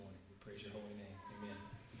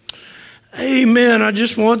Amen. I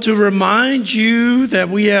just want to remind you that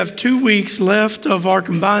we have 2 weeks left of our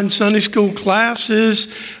combined Sunday school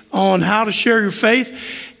classes on how to share your faith.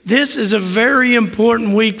 This is a very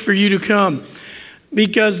important week for you to come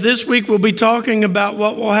because this week we'll be talking about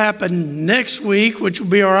what will happen next week, which will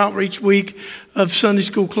be our outreach week of Sunday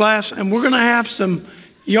school class. And we're going to have some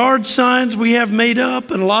yard signs we have made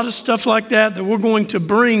up and a lot of stuff like that we're going to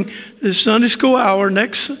bring this Sunday school hour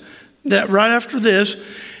right after this,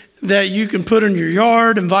 that you can put in your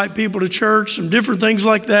yard, invite people to church, some different things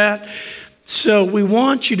like that. So we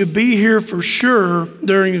want you to be here for sure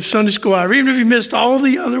during the Sunday school hour. Even if you missed all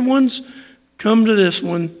the other ones, come to this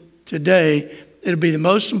one today. It'll be the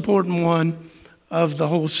most important one of the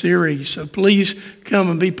whole series. So please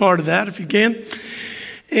come and be part of that if you can.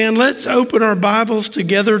 And let's open our Bibles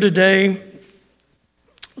together today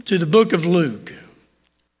to the book of Luke.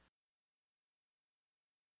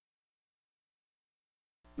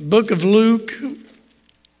 Book of Luke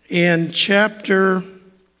in chapter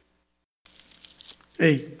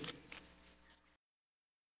 8.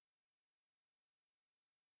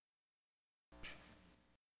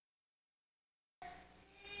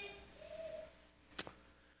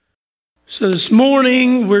 So this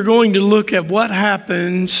morning we're going to look at what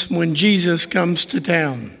happens when Jesus comes to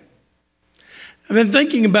town. I've been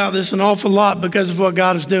thinking about this an awful lot because of what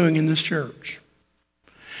God is doing in this church.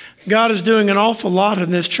 God is doing an awful lot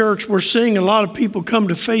in this church. We're seeing a lot of people come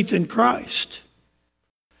to faith in Christ.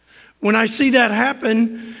 When I see that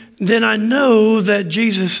happen, then I know that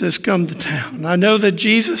Jesus has come to town. I know that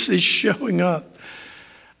Jesus is showing up.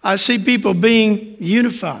 I see people being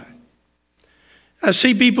unified. I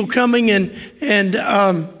see people coming and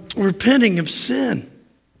repenting of sin.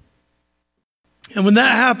 And when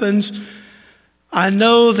that happens, I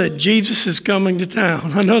know that Jesus is coming to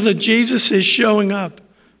town. I know that Jesus is showing up.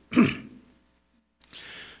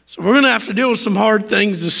 So we're going to have to deal with some hard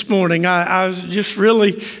things this morning. I was just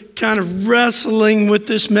really kind of wrestling with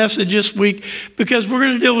this message this week because we're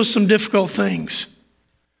going to deal with some difficult things.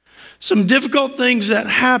 Some difficult things that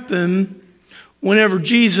happen whenever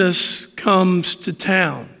Jesus comes to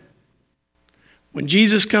town. When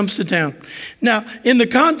Jesus comes to town. Now, in the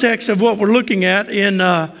context of what we're looking at in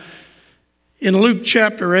Luke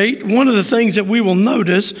chapter 8, one of the things that we will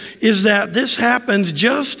notice is that this happens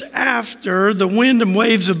just after the wind and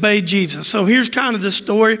waves obey Jesus. So here's kind of the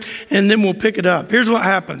story, and then we'll pick it up. Here's what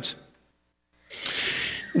happens.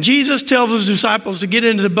 Jesus tells his disciples to get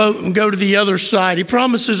into the boat and go to the other side. He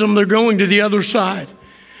promises them they're going to the other side.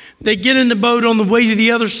 They get in the boat on the way to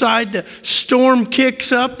the other side. The storm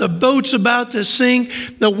kicks up. The boat's about to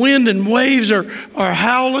sink. The wind and waves are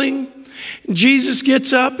howling. Jesus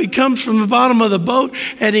gets up, he comes from the bottom of the boat,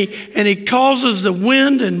 and he causes the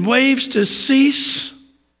wind and waves to cease.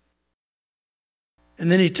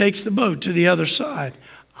 And then he takes the boat to the other side.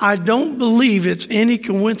 I don't believe it's any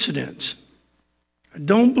coincidence. I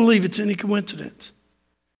don't believe it's any coincidence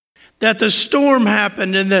that the storm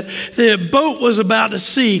happened and that the boat was about to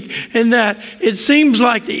sink and that it seems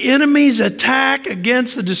like the enemy's attack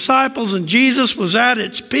against the disciples and Jesus was at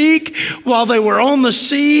its peak while they were on the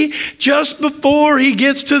sea just before he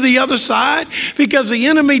gets to the other side because the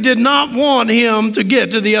enemy did not want him to get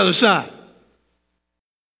to the other side.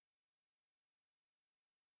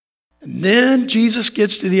 And then Jesus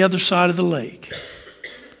gets to the other side of the lake.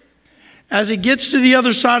 As he gets to the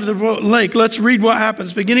other side of the lake, let's read what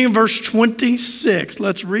happens. Beginning in verse 26,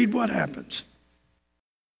 let's read what happens.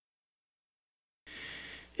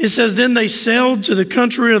 It says, Then they sailed to the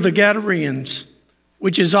country of the Gadarenes,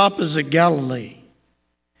 which is opposite Galilee.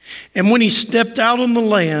 And when he stepped out on the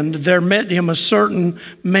land, there met him a certain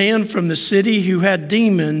man from the city who had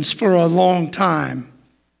demons for a long time.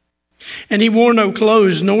 And he wore no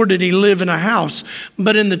clothes, nor did he live in a house,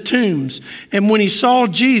 but in the tombs. And when he saw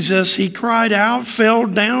Jesus, he cried out, fell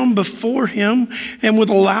down before him, and with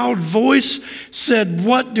a loud voice said,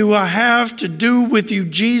 What do I have to do with you,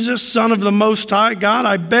 Jesus, Son of the Most High God?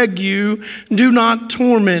 I beg you, do not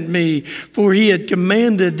torment me. For he had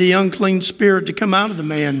commanded the unclean spirit to come out of the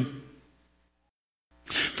man.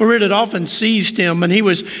 For it had often seized him, and he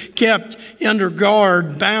was kept under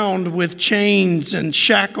guard, bound with chains and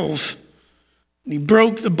shackles. And he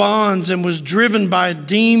broke the bonds and was driven by a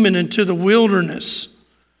demon into the wilderness.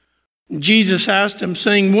 And Jesus asked him,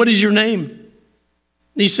 saying, What is your name?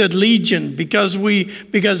 He said, Legion, because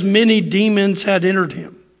many demons had entered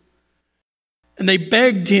him. And they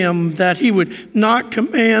begged him that he would not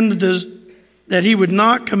command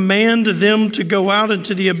them to go out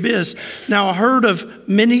into the abyss. Now a herd of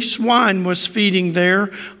many swine was feeding there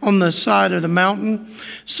on the side of the mountain.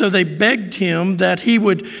 So they begged him that he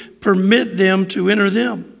would permit them to enter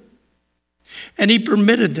them. And he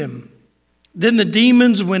permitted them. Then the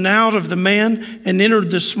demons went out of the man and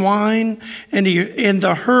entered the swine, and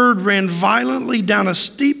the herd ran violently down a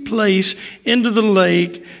steep place into the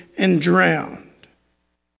lake and drowned.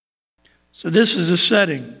 So this is a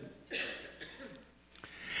setting.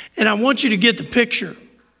 And I want you to get the picture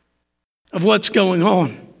of what's going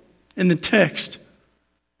on in the text.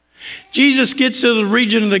 Jesus gets to the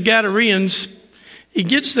region of the Gadarenes. He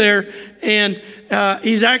gets there and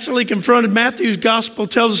he's actually confronted. Matthew's gospel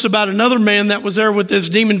tells us about another man that was there with this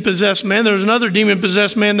demon-possessed man. There was another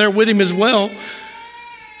demon-possessed man there with him as well.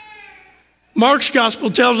 Mark's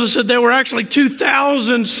gospel tells us that there were actually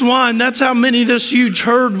 2,000 swine. That's how many this huge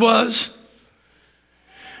herd was.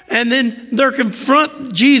 And then they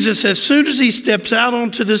confront Jesus as soon as he steps out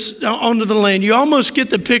onto the land. You almost get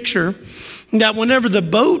the picture that whenever the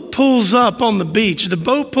boat pulls up on the beach,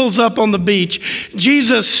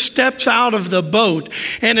 Jesus steps out of the boat.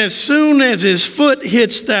 And as soon as his foot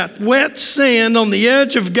hits that wet sand on the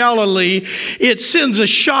edge of Galilee, it sends a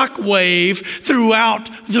shock wave throughout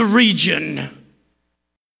the region.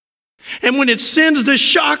 And when it sends the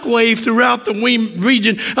shock wave throughout the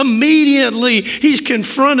region, immediately he's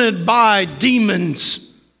confronted by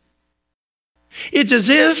demons. It's as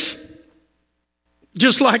if,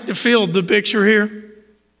 just like the field, the picture here,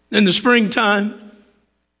 in the springtime,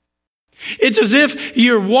 it's as if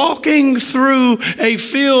you're walking through a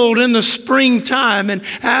field in the springtime, and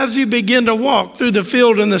as you begin to walk through the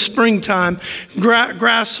field in the springtime,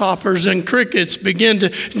 grasshoppers and crickets begin to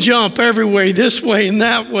jump everywhere, this way and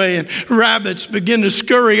that way, and rabbits begin to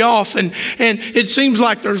scurry off, and it seems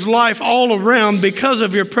like there's life all around because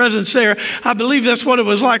of your presence there. I believe that's what it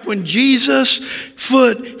was like when Jesus'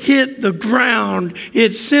 foot hit the ground.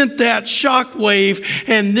 It sent that shock wave,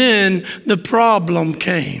 and then the problem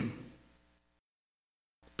came.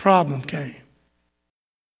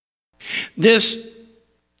 This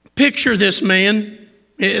man,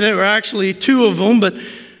 there were actually two of them, but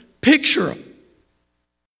picture him.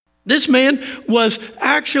 This man was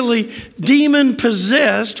actually demon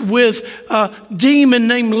possessed with a demon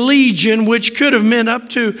named Legion, which could have meant up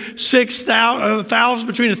to 6,000,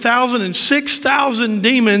 between 1,000 and 6,000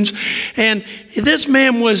 demons. And this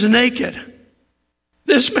man was naked.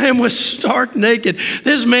 This man was stark naked.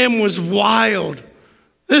 This man was wild.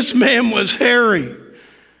 This man was hairy.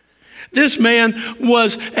 This man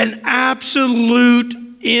was an absolute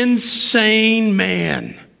insane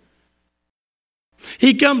man.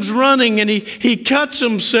 He comes running and he cuts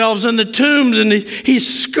himself in the tombs, and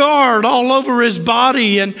he's scarred all over his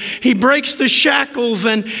body, and he breaks the shackles,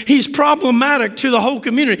 and he's problematic to the whole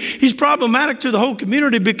community. He's problematic to the whole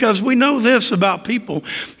community because we know this about people.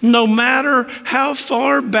 No matter how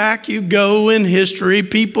far back you go in history,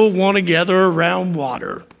 people want to gather around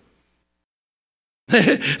water.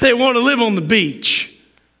 They want to live on the beach.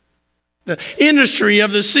 The industry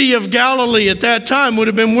of the Sea of Galilee at that time would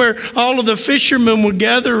have been where all of the fishermen would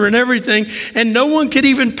gather and everything, and no one could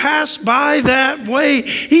even pass by that way.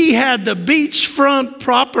 He had the beachfront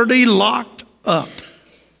property locked up.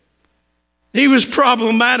 He was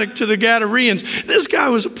problematic to the Gadareans. This guy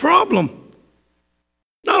was a problem.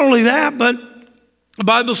 Not only that, but the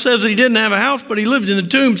Bible says that he didn't have a house, but he lived in the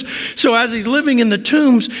tombs. So as he's living in the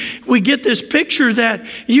tombs, we get this picture that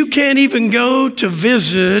you can't even go to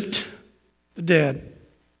visit the dead.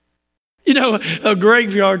 You know, a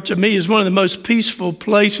graveyard to me is one of the most peaceful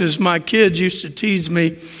places. My kids used to tease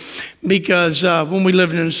me because when we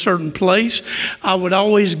lived in a certain place, I would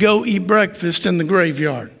always go eat breakfast in the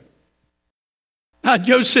graveyard. I'd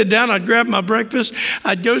go sit down, I'd grab my breakfast,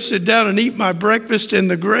 I'd go sit down and eat my breakfast in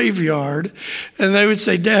the graveyard. And they would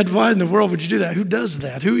say, "Dad, why in the world would you do that? Who does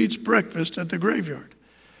that? Who eats breakfast at the graveyard?"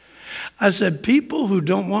 I said, "People who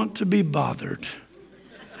don't want to be bothered."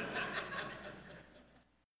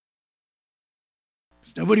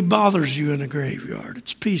 Nobody bothers you in a graveyard.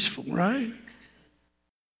 It's peaceful, right?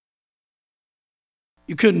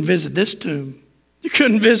 You couldn't visit this tomb. You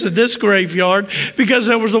couldn't visit this graveyard because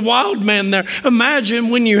there was a wild man there. Imagine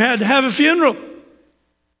when you had to have a funeral.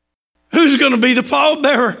 Who's going to be the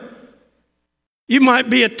pallbearer? You might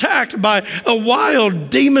be attacked by a wild,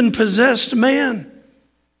 demon-possessed man.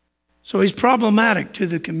 So he's problematic to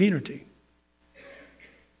the community.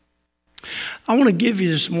 I want to give you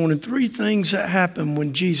this morning 3 things that happen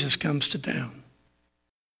when Jesus comes to town.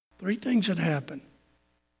 3 things that happen.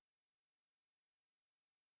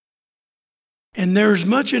 And there's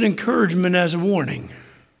much an encouragement as a warning.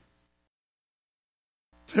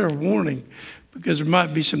 They're a warning because there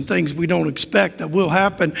might be some things we don't expect that will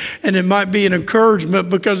happen. And it might be an encouragement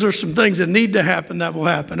because there's some things that need to happen that will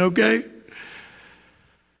happen, okay?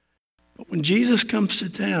 But when Jesus comes to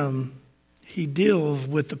town, he deals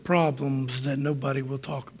with the problems that nobody will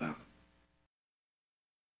talk about.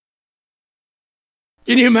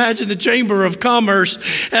 Can you imagine the Chamber of Commerce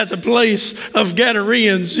at the place of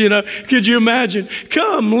Gadareans? Could you imagine?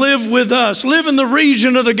 Come live with us. Live in the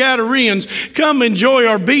region of the Gadareans. Come enjoy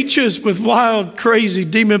our beaches with wild, crazy,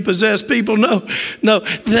 demon-possessed people. No.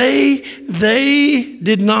 They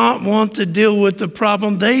did not want to deal with the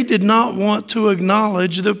problem. They did not want to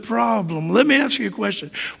acknowledge the problem. Let me ask you a question.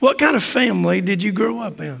 What kind of family did you grow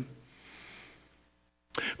up in?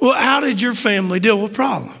 Well, how did your family deal with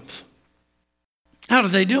problems? How do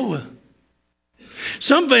they deal with it?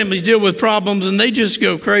 Some families deal with problems and they just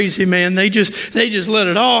go crazy, man. They just let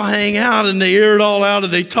it all hang out and they air it all out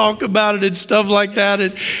and they talk about it and stuff like that.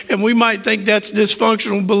 And we might think that's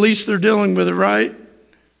dysfunctional, but at least they're dealing with it, right?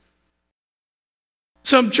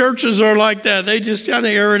 Some churches are like that. They just kind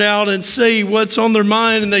of air it out and say what's on their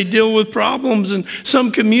mind and they deal with problems. And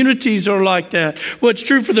some communities are like that. What's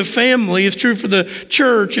true for the family is true for the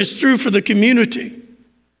church. It's true for the community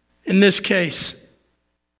in this case.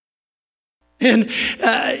 And,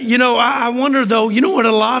 I wonder though, what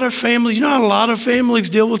a lot of families, how a lot of families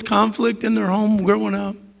deal with conflict in their home growing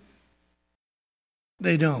up?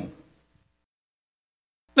 They don't.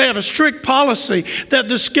 They have a strict policy that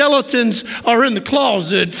the skeletons are in the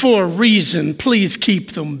closet for a reason. Please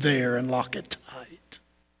keep them there and lock it tight.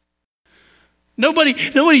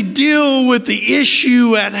 Nobody deal with the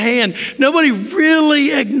issue at hand. Nobody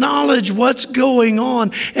really acknowledge what's going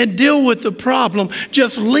on and deal with the problem.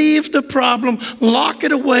 Just leave the problem, lock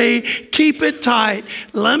it away, keep it tight.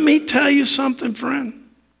 Let me tell you something, friend.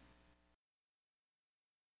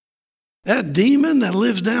 That demon that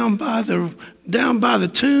lives down by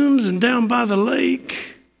the tombs and down by the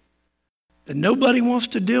lake that nobody wants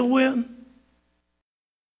to deal with,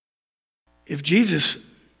 if Jesus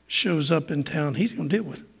shows up in town, he's going to deal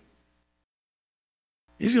with it.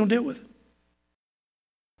 He's going to deal with it.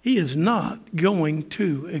 He is not going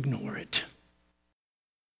to ignore it.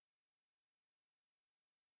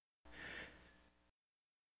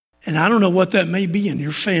 And I don't know what that may be in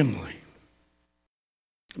your family.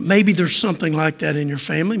 Maybe there's something like that in your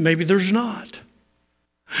family. Maybe there's not.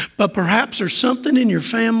 But perhaps there's something in your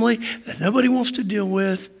family that nobody wants to deal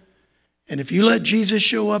with. And if you let Jesus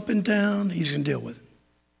show up in town, he's going to deal with it.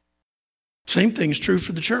 Same thing is true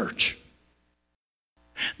for the church.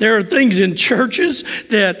 There are things in churches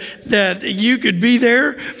that you could be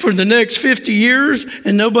there for the next 50 years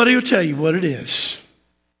and nobody will tell you what it is.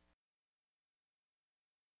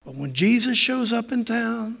 But when Jesus shows up in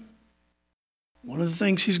town, one of the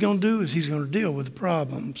things he's going to do is he's going to deal with the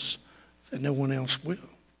problems that no one else will.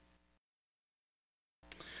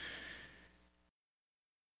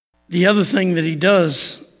 The other thing that he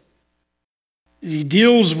does is he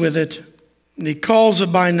deals with it and he calls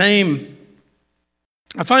it by name.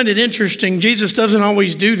 I find it interesting. Jesus doesn't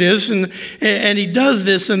always do this, and he does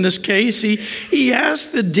this in this case. He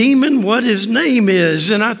asked the demon what his name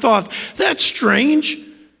is, and I thought, that's strange.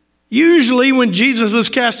 Usually when Jesus was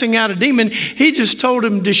casting out a demon, he just told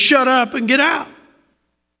him to shut up and get out.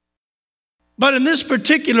 But in this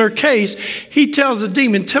particular case, he tells the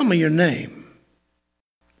demon, tell me your name.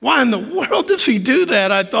 Why in the world does he do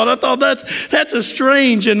that? I thought that's a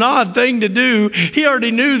strange and odd thing to do. He already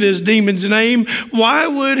knew this demon's name. Why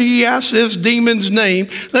would he ask this demon's name?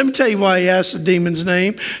 Let me tell you why he asked the demon's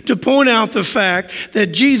name. To point out the fact that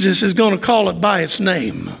Jesus is going to call it by its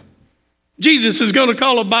name. Jesus is going to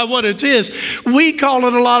call it by what it is. We call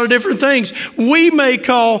it a lot of different things. We may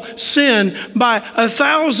call sin by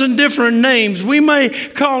 1,000 different names. We may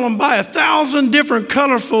call them by 1,000 different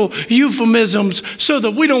colorful euphemisms so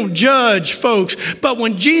that we don't judge folks. But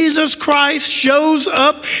when Jesus Christ shows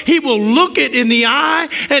up, he will look it in the eye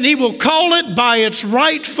and he will call it by its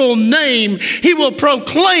rightful name. He will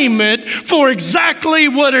proclaim it for exactly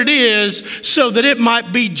what it is so that it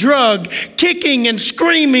might be drugged, kicking and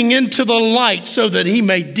screaming into the light so that he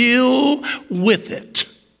may deal with it.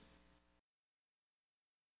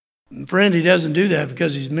 And friend, he doesn't do that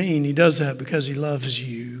because he's mean. He does that because he loves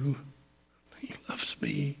you. He loves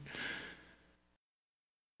me.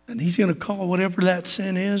 And he's going to call whatever that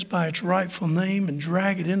sin is by its rightful name and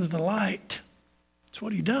drag it into the light. That's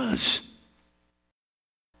what he does.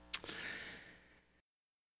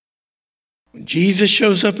 When Jesus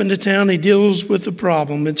shows up into town, he deals with the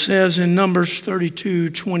problem. It says in Numbers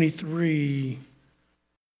 32:23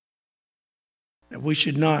 that we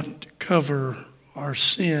should not cover our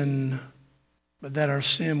sin, but that our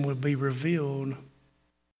sin would be revealed.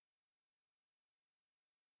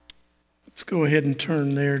 Let's go ahead and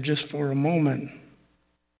turn there just for a moment.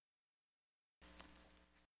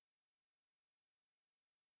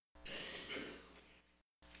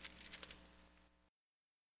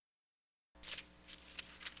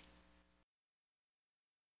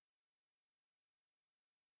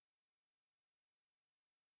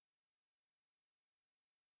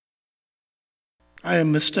 I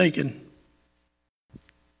am mistaken.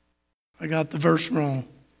 I got the verse wrong.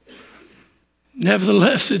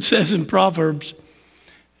 Nevertheless, it says in Proverbs,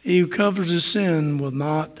 he who covers his sin will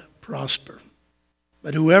not prosper.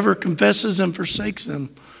 But whoever confesses and forsakes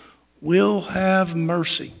them will have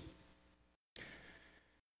mercy.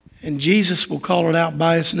 And Jesus will call it out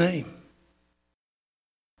by its name.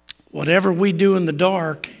 Whatever we do in the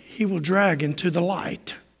dark, he will drag into the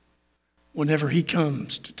light whenever he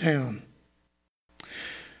comes to town.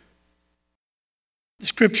 The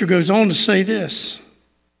scripture goes on to say this.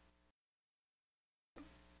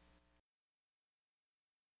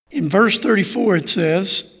 In verse 34 it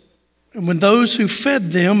says, and when those who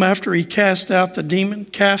fed them, after he cast out the demon,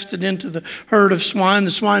 cast it into the herd of swine,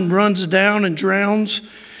 the swine runs down and drowns.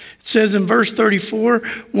 It says in verse 34,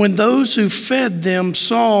 when those who fed them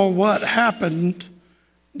saw what happened,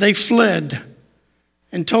 they fled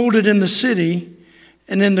and told it in the city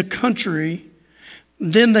and in the country.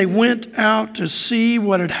 Then they went out to see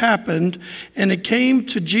what had happened, and it came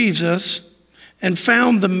to Jesus and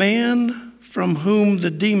found the man from whom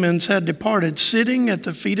the demons had departed, sitting at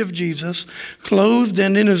the feet of Jesus, clothed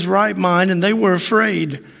and in his right mind, and they were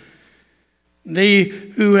afraid. They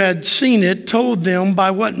who had seen it told them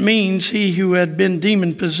by what means he who had been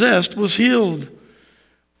demon-possessed was healed.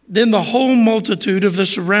 Then the whole multitude of the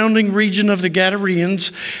surrounding region of the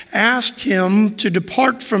Gadarenes asked him to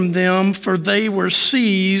depart from them, for they were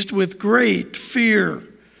seized with great fear.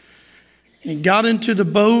 He got into the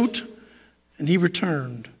boat and he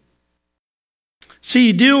returned. See,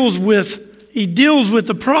 he deals with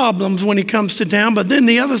the problems when he comes to town, but then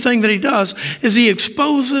the other thing that he does is he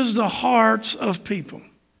exposes the hearts of people.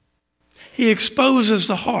 He exposes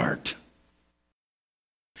the heart.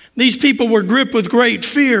 These people were gripped with great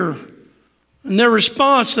fear. And their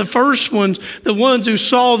response, the first ones, the ones who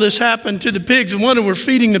saw this happen to the pigs, the ones who were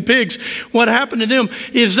feeding the pigs, what happened to them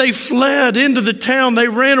is they fled into the town. They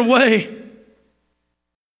ran away.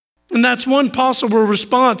 And that's one possible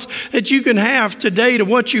response that you can have today to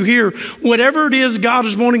what you hear. Whatever it is God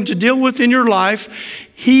is wanting to deal with in your life,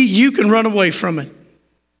 you can run away from it.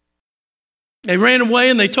 They ran away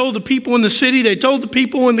and they told the people in the city, they told the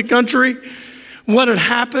people in the country what had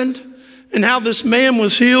happened and how this man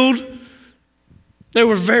was healed. They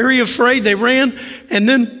were very afraid. They ran, and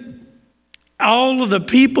then all of the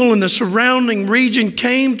people in the surrounding region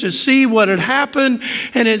came to see what had happened,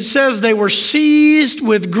 and it says they were seized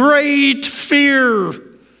with great fear.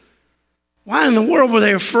 Why in the world were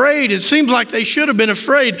they afraid? It seems like they should have been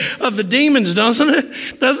afraid of the demons, doesn't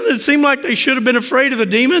it? Doesn't it seem like they should have been afraid of the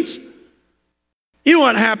demons? You know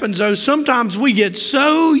what happens though? Sometimes we get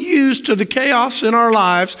so used to the chaos in our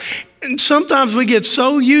lives, and sometimes we get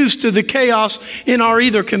so used to the chaos in our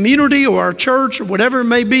either community or our church or whatever it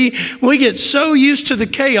may be. We get so used to the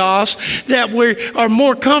chaos that we are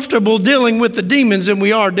more comfortable dealing with the demons than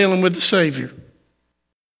we are dealing with the Savior.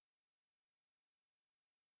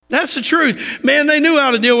 That's the truth. Man, they knew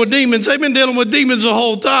how to deal with demons. They've been dealing with demons the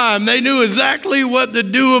whole time. They knew exactly what to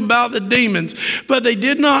do about the demons, but they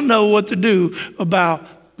did not know what to do about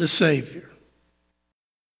the Savior.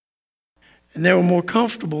 And they were more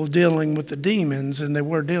comfortable dealing with the demons than they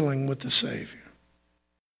were dealing with the Savior.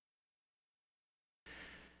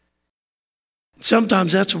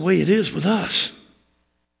 Sometimes that's the way it is with us.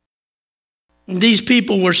 And these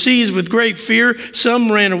people were seized with great fear.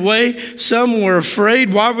 Some ran away. Some were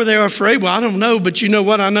afraid. Why were they afraid? Well, I don't know, but you know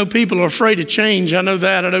what? I know people are afraid of change. I know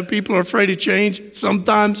that. I know people are afraid of change.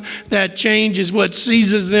 Sometimes that change is what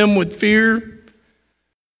seizes them with fear.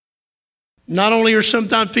 Not only are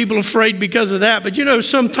sometimes people afraid because of that, but you know,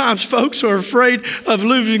 sometimes folks are afraid of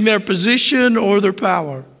losing their position or their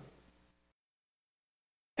power.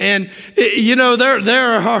 And you know, there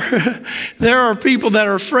are people that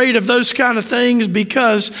are afraid of those kind of things,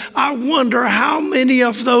 because I wonder how many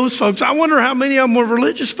of those folks, I wonder how many of them were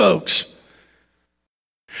religious folks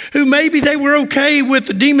who maybe they were okay with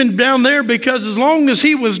the demon down there because as long as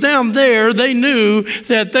he was down there, they knew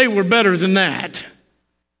that they were better than that.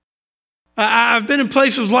 I've been in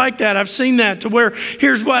places like that. I've seen that, to where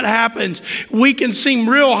here's what happens. We can seem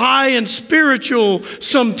real high and spiritual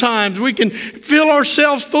sometimes. We can feel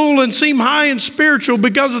ourselves full and seem high and spiritual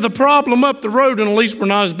because of the problem up the road, and at least we're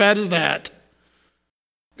not as bad as that.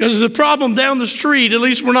 Because of the problem down the street, at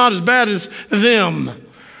least we're not as bad as them.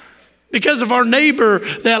 Because of our neighbor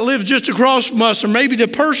that lives just across from us, or maybe the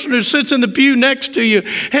person who sits in the pew next to you.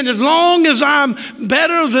 And as long as I'm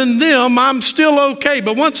better than them, I'm still okay.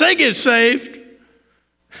 But once they get saved,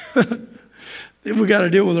 then we got to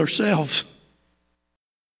deal with ourselves.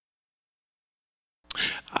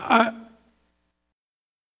 I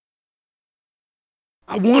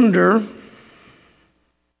wonder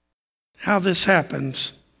how this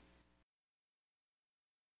happens.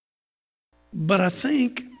 But I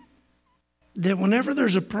think that whenever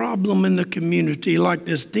there's a problem in the community, like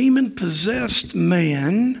this demon-possessed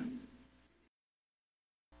man,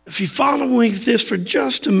 if you follow me with this for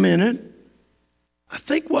just a minute, I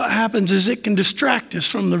think what happens is it can distract us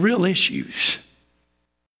from the real issues.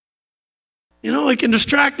 You know, it can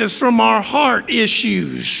distract us from our heart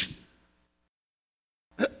issues.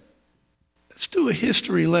 Let's do a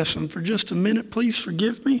history lesson for just a minute. Please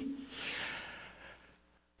forgive me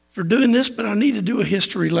for doing this, but I need to do a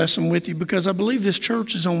history lesson with you because I believe this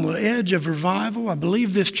church is on the edge of revival. I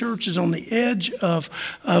believe this church is on the edge of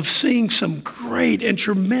seeing some great and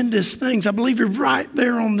tremendous things. I believe you're right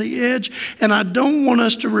there on the edge, and I don't want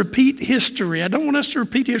us to repeat history. Let's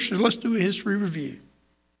do a history review.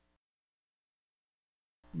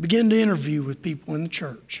 Begin to interview with people in the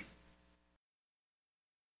church.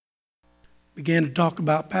 Begin to talk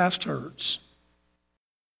about past hurts.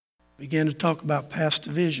 Begin to talk about past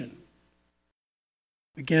division.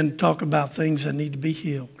 Begin to talk about things that need to be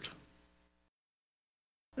healed.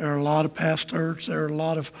 There are a lot of past hurts. There were a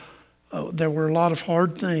lot of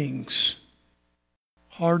hard things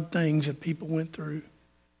that people went through.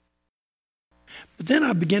 But then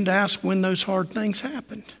I began to ask when those hard things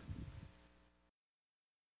happened.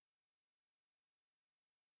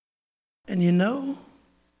 And you know,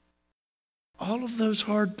 all of those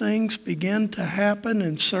hard things began to happen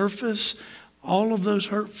and surface. All of those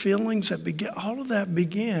hurt feelings all of that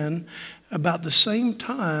began about the same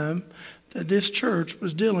time that this church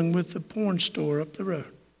was dealing with the porn store up the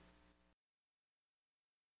road.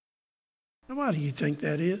 Now, why do you think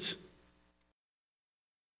that is?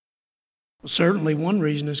 Well, certainly one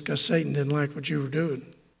reason is because Satan didn't like what you were doing.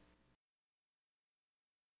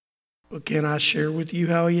 But can I share with you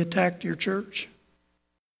how he attacked your church?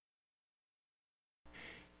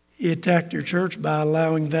 He attacked your church by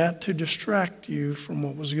allowing that to distract you from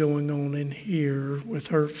what was going on in here with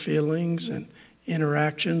hurt feelings and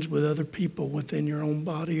interactions with other people within your own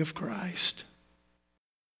body of Christ.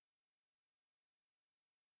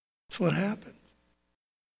 That's what happened.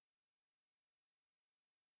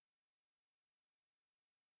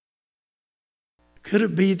 Could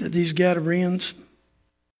it be that these Gadareans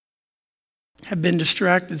had been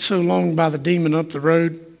distracted so long by the demon up the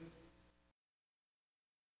road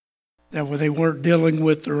that they weren't dealing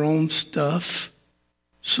with their own stuff?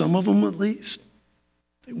 Some of them at least.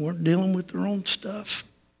 They weren't dealing with their own stuff.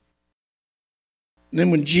 And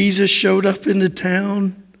then when Jesus showed up in the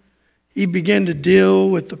town, he began to deal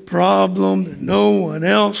with the problem that no one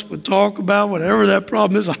else would talk about, whatever that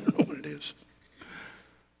problem is. I don't know what it is.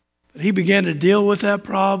 But he began to deal with that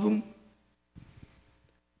problem,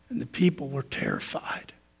 and the people were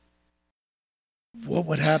terrified of what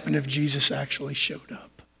would happen if Jesus actually showed up.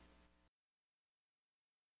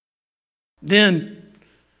 Then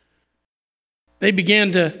they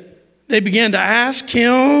began to ask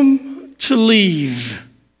him to leave.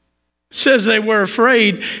 It says they were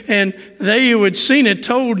afraid, and they who had seen it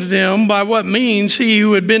told them by what means he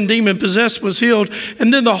who had been demon-possessed was healed.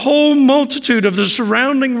 And then the whole multitude of the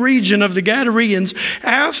surrounding region of the Gadareans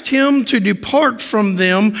asked him to depart from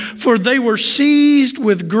them, for they were seized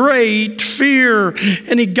with great fear.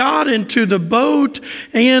 And he got into the boat,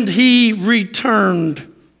 and he returned.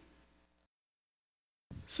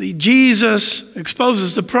 See, Jesus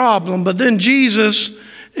exposes the problem, but then Jesus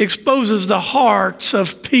exposes the hearts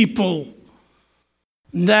of people.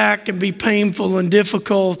 That can be painful and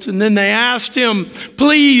difficult. And then they asked him,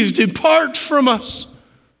 please depart from us.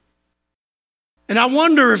 And I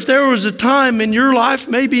wonder if there was a time in your life,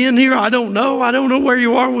 maybe in here, I don't know. I don't know where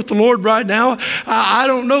you are with the Lord right now. I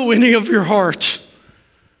don't know any of your hearts.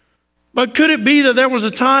 But could it be that there was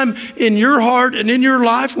a time in your heart and in your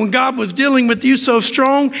life when God was dealing with you so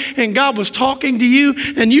strong and God was talking to you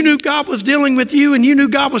and you knew God was dealing with you and you knew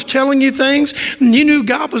God was telling you things and you knew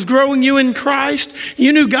God was growing you in Christ.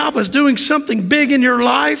 You knew God was doing something big in your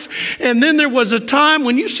life. And then there was a time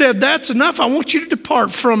when you said, that's enough. I want you to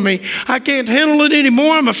depart from me. I can't handle it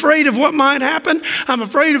anymore. I'm afraid of what might happen. I'm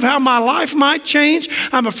afraid of how my life might change.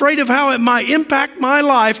 I'm afraid of how it might impact my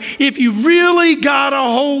life. If you really got a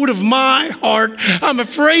hold of my heart, I'm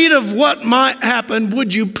afraid of what might happen.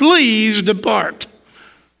 Would you please depart?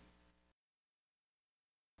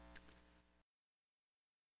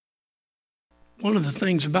 One of the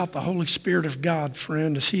things about the Holy Spirit of God,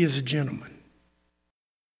 friend, is he is a gentleman.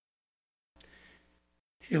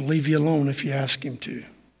 He'll leave you alone if you ask him to.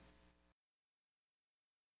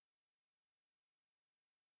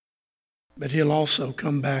 But he'll also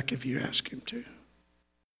come back if you ask him to.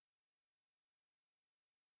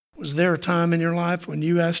 Was there a time in your life when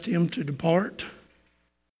you asked him to depart?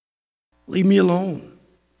 Leave me alone.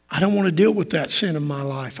 I don't want to deal with that sin in my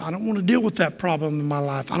life. I don't want to deal with that problem in my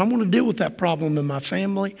life. I don't want to deal with that problem in my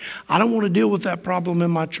family. I don't want to deal with that problem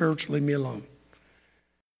in my church. Leave me alone.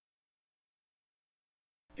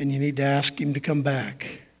 And you need to ask him to come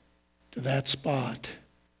back to that spot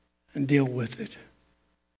and deal with it.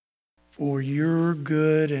 For your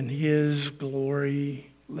good and his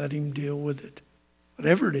glory, let him deal with it.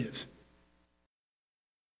 Whatever it is.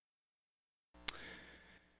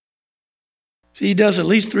 See, he does at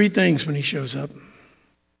least three things when he shows up.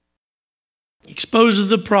 He exposes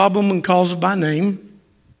the problem and calls it by name.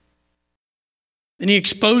 Then he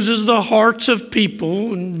exposes the hearts of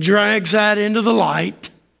people and drags that into the light.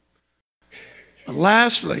 But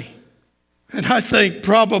lastly, and I think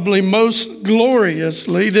probably most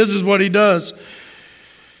gloriously, this is what he does.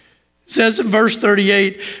 It says in verse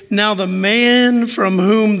 38, now the man from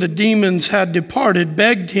whom the demons had departed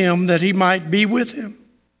begged him that he might be with him.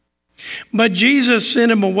 But Jesus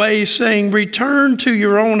sent him away, saying, return to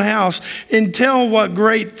your own house and tell what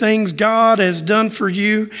great things God has done for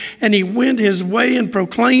you. And he went his way and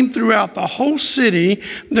proclaimed throughout the whole city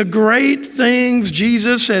the great things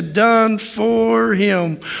Jesus had done for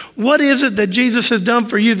him. What is it that Jesus has done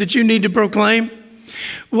for you that you need to proclaim?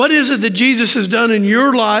 What is it that Jesus has done in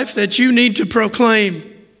your life that you need to proclaim?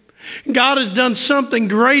 God has done something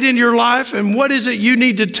great in your life, and what is it you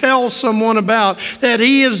need to tell someone about that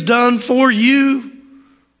he has done for you?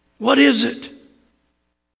 What is it?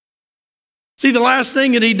 See, the last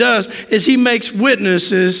thing that he does is he makes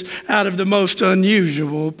witnesses out of the most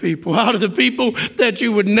unusual people, out of the people that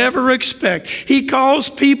you would never expect. He calls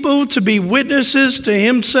people to be witnesses to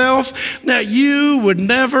himself that you would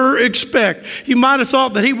never expect. You might have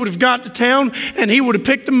thought that he would have got to town and he would have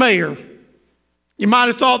picked the mayor. You might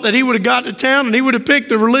have thought that he would have got to town and he would have picked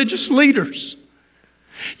the religious leaders.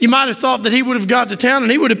 You might have thought that he would have got to town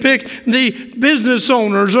and he would have picked the business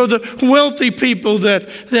owners or the wealthy people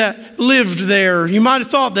that lived there. You might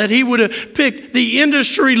have thought that he would have picked the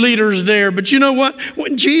industry leaders there. But you know what?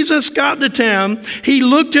 When Jesus got to town, he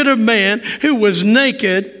looked at a man who was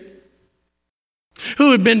naked,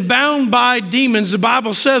 who had been bound by demons, the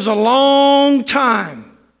Bible says, a long time.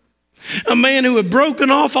 A man who had broken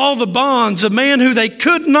off all the bonds. A man who they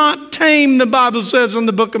could not tame, the Bible says in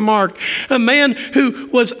the book of Mark. A man who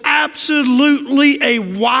was absolutely a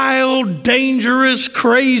wild, dangerous,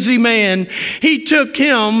 crazy man. He took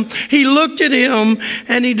him, he looked at him,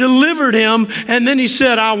 and he delivered him. And then he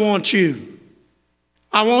said, I want you.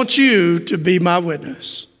 I want you to be my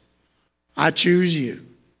witness. I choose you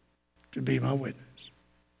to be my witness.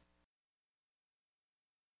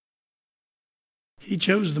 He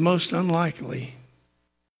chose the most unlikely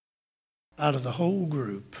out of the whole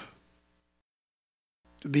group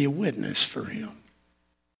to be a witness for him.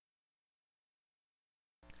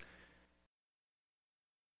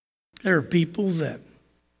 There are people that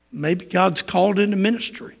maybe God's called into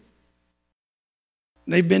ministry.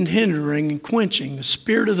 They've been hindering and quenching the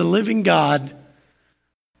Spirit of the living God.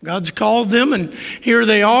 God's called them, and here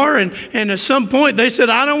they are. And at some point they said,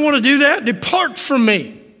 I don't want to do that. Depart from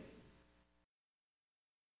me.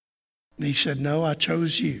 And he said, no, I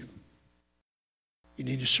chose you. You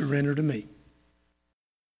need to surrender to me.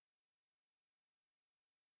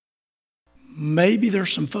 Maybe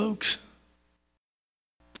there's some folks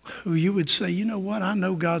who you would say, you know what, I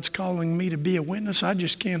know God's calling me to be a witness. I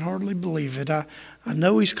just can't hardly believe it. I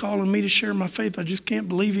know he's calling me to share my faith. I just can't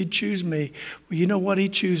believe he'd choose me. Well, you know what? He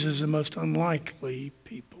chooses the most unlikely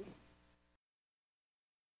people.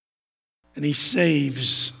 And he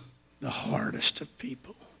saves the hardest of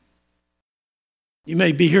people. You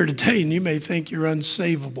may be here today and you may think you're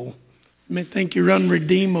unsavable. You may think you're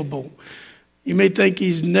unredeemable. You may think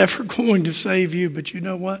he's never going to save you, but you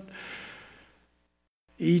know what?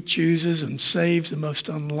 He chooses and saves the most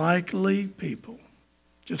unlikely people,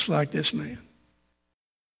 just like this man.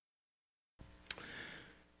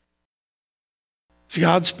 Has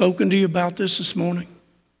God spoken to you about this morning?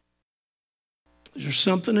 Is there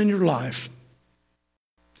something in your life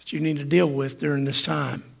that you need to deal with during this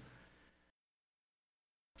time?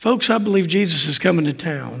 Folks, I believe Jesus is coming to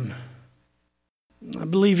town. I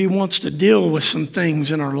believe he wants to deal with some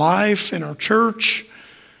things in our life, in our church,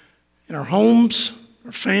 in our homes,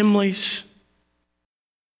 our families.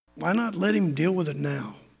 Why not let him deal with it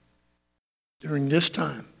now, during this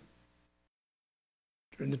time,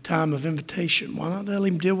 during the time of invitation? Why not let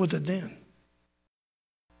him deal with it then?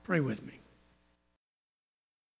 Pray with me.